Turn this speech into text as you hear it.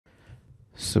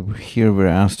So here we're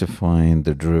asked to find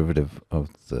the derivative of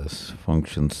this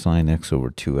function sine x over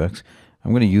 2x.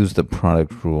 I'm going to use the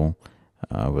product rule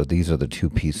where these are the two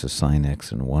pieces, sine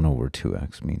x and 1 over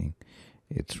 2x, meaning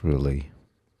it's really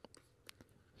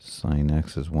sine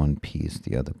x is one piece,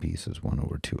 the other piece is 1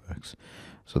 over 2x.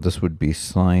 So this would be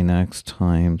sine x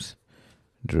times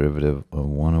derivative of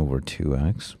 1 over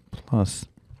 2x plus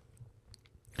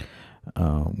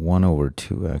 1 over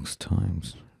 2x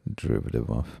times derivative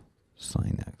of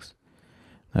sine x.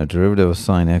 Now derivative of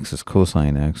sine x is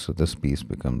cosine x, so this piece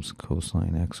becomes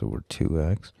cosine x over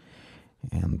 2x.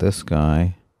 And this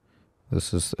guy,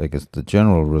 this is, I guess, the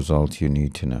general result you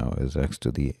need to know is x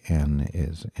to the n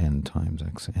is n times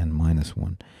x n minus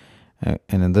 1. And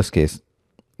in this case,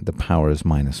 the power is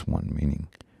minus 1, meaning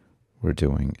we're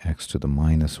doing x to the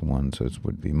minus 1, so it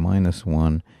would be minus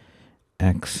 1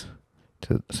 x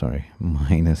to,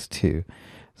 minus 2.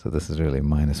 So this is really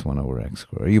minus 1 over x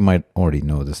squared. You might already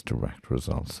know this direct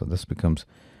result. So this becomes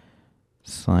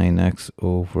sine x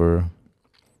over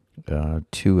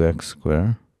 2x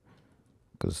squared,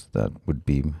 because that would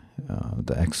be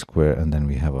the x squared, and then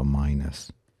we have a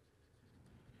minus.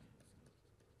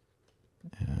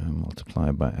 And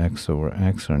multiply by x over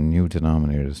x. Our new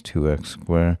denominator is 2x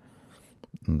squared.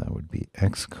 And that would be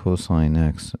x cosine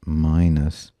x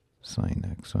minus sine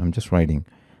x. So I'm just writing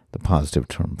the positive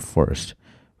term first.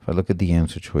 If I look at the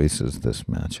answer choices, this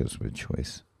matches with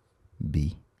choice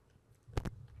B.